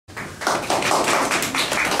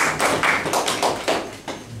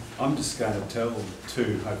I'm just going to tell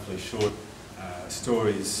two hopefully short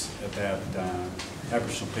stories about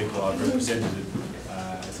Aboriginal people I've represented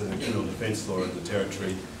as a criminal defence lawyer in the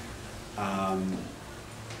Territory,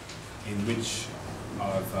 in which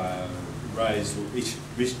I've raised,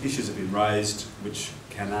 issues have been raised which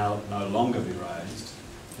can no longer be raised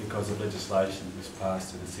because of legislation that was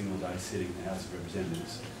passed in a single day sitting in the House of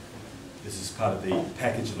Representatives. This is part of the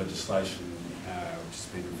package of legislation which has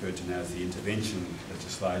been referred to now as the intervention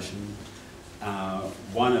legislation.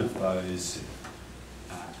 One of those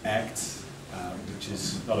acts, which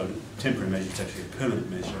is not a temporary measure, it's actually a permanent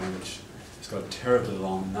measure, which has got a terribly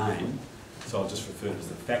long name, so I'll just refer to it as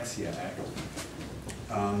the FAXIA Act.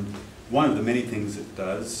 One of the many things it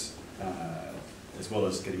does, as well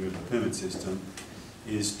as getting rid of the permit system,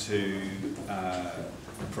 is to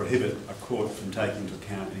prohibit a court from taking into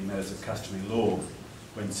account any matters of customary law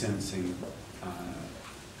when sentencing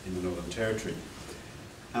in the Northern Territory.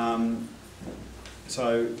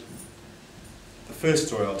 So the first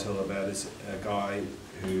story I'll tell about is a guy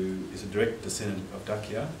who is a direct descendant of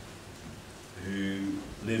Dakia, who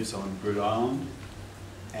lives on Groote Eylandt,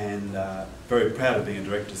 and very proud of being a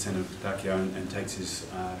direct descendant of Dakia, and takes his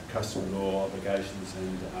customary law obligations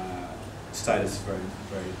and status very,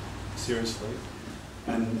 very seriously.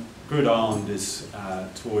 And Groote Eylandt is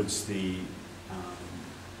towards the,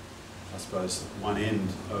 I suppose, one end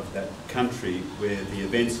of that country where the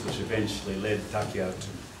events which eventually led Dakia to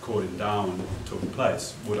court in Darwin took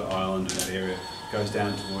place. Water Island in that area goes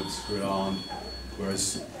down towards Groote Eylandt,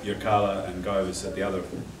 whereas Yirrkala and Gova's at the other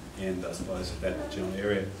end, I suppose, of that general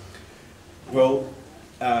area. Well,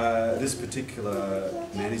 this particular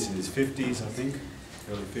man, he's in his 50s, I think,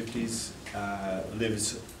 early 50s,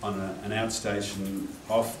 lives on an outstation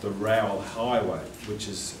off the Rowell Highway, which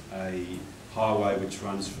is a highway which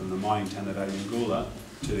runs from the mining town of Adyangula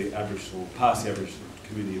to the Aboriginal, past the Aboriginal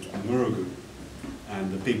community of Ngurrugu.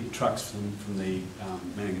 And the big trucks from the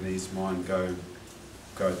manganese mine go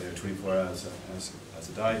there 24 hours as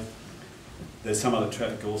a day. There's some other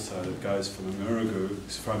traffic also that goes from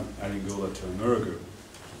Adyangula to Ngurrugu.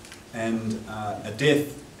 And a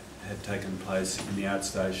death had taken place in the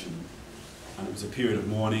outstation. And it was a period of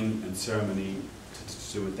mourning and ceremony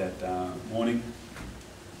to do with that mourning.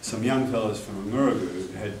 Some young fellows from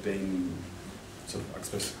Ngurrugu had been sort of, I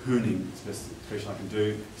suppose, hooning, it's the best expression I can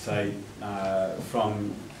do, say,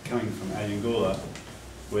 from coming from Adyangula,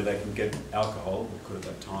 where they can get alcohol, or could at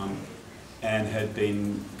that time, and had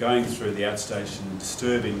been going through the outstation,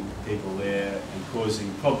 disturbing people there and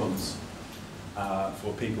causing problems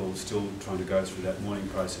for people still trying to go through that mourning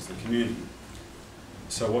process in the community.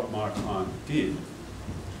 So what my client did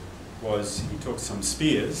was he took some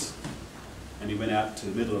spears and he went out to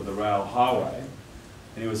the middle of the rail highway,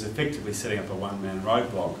 and he was effectively setting up a one-man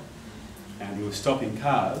roadblock, and he was stopping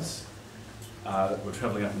cars that were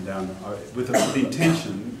travelling up and down with the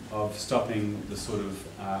intention of stopping the sort of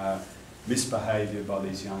misbehaviour by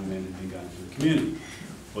these young men who'd been going through the community.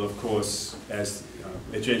 Well, of course, as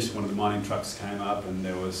eventually one of the mining trucks came up and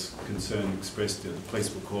there was concern expressed that the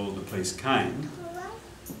police were called, the police came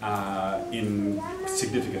in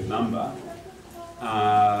significant number,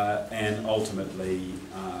 and ultimately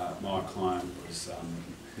my client was,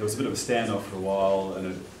 there was a bit of a standoff for a while,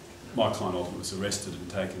 and my client ultimately was arrested and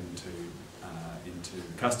taken into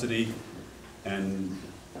custody, and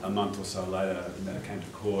a month or so later the matter came to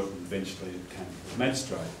court, and eventually it came to the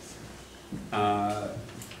magistrate.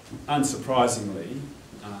 Unsurprisingly,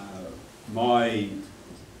 my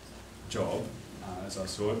job, as I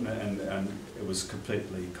saw it, and it was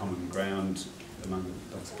completely common ground among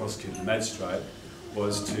the prosecutor and the magistrate,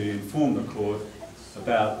 was to inform the court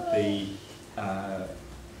about the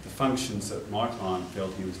functions that my client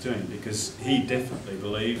felt he was doing, because he definitely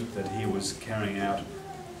believed that he was carrying out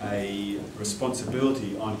a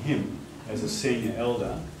responsibility on him as a senior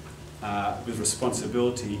elder, with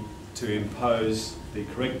responsibility to impose the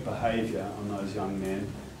correct behaviour on those young men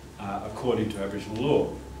according to Aboriginal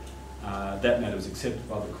law. That matter was accepted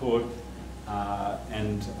by the court,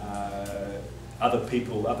 and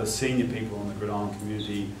other senior people in the Groote Eylandt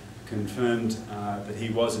community confirmed that he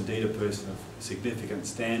was indeed a person of significant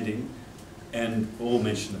standing, and all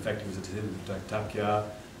mentioned the fact he was a descendant of Dakia,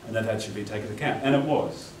 and that should be taken into account. And it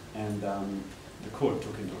was. And the court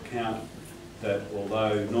took into account that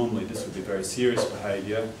although normally this would be very serious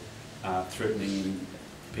behaviour, threatening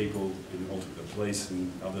people, and ultimately the police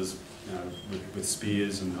and others, with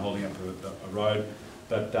spears and holding up a road,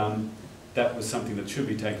 but that was something that should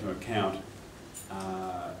be taken into account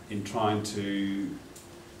in trying to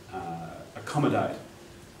accommodate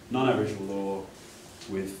non-Aboriginal law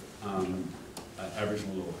with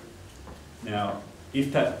Aboriginal law. Now,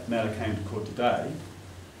 if that matter came to court today,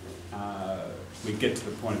 we get to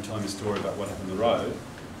the point of telling a story about what happened on the road,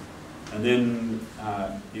 and then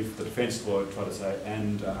if the defence lawyer tried to say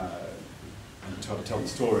and try to tell the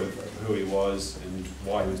story of who he was and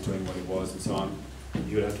why he was doing what he was and so on,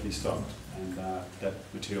 he would have to be stopped, and that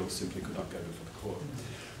material simply could not go before the court.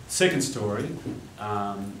 The second story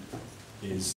is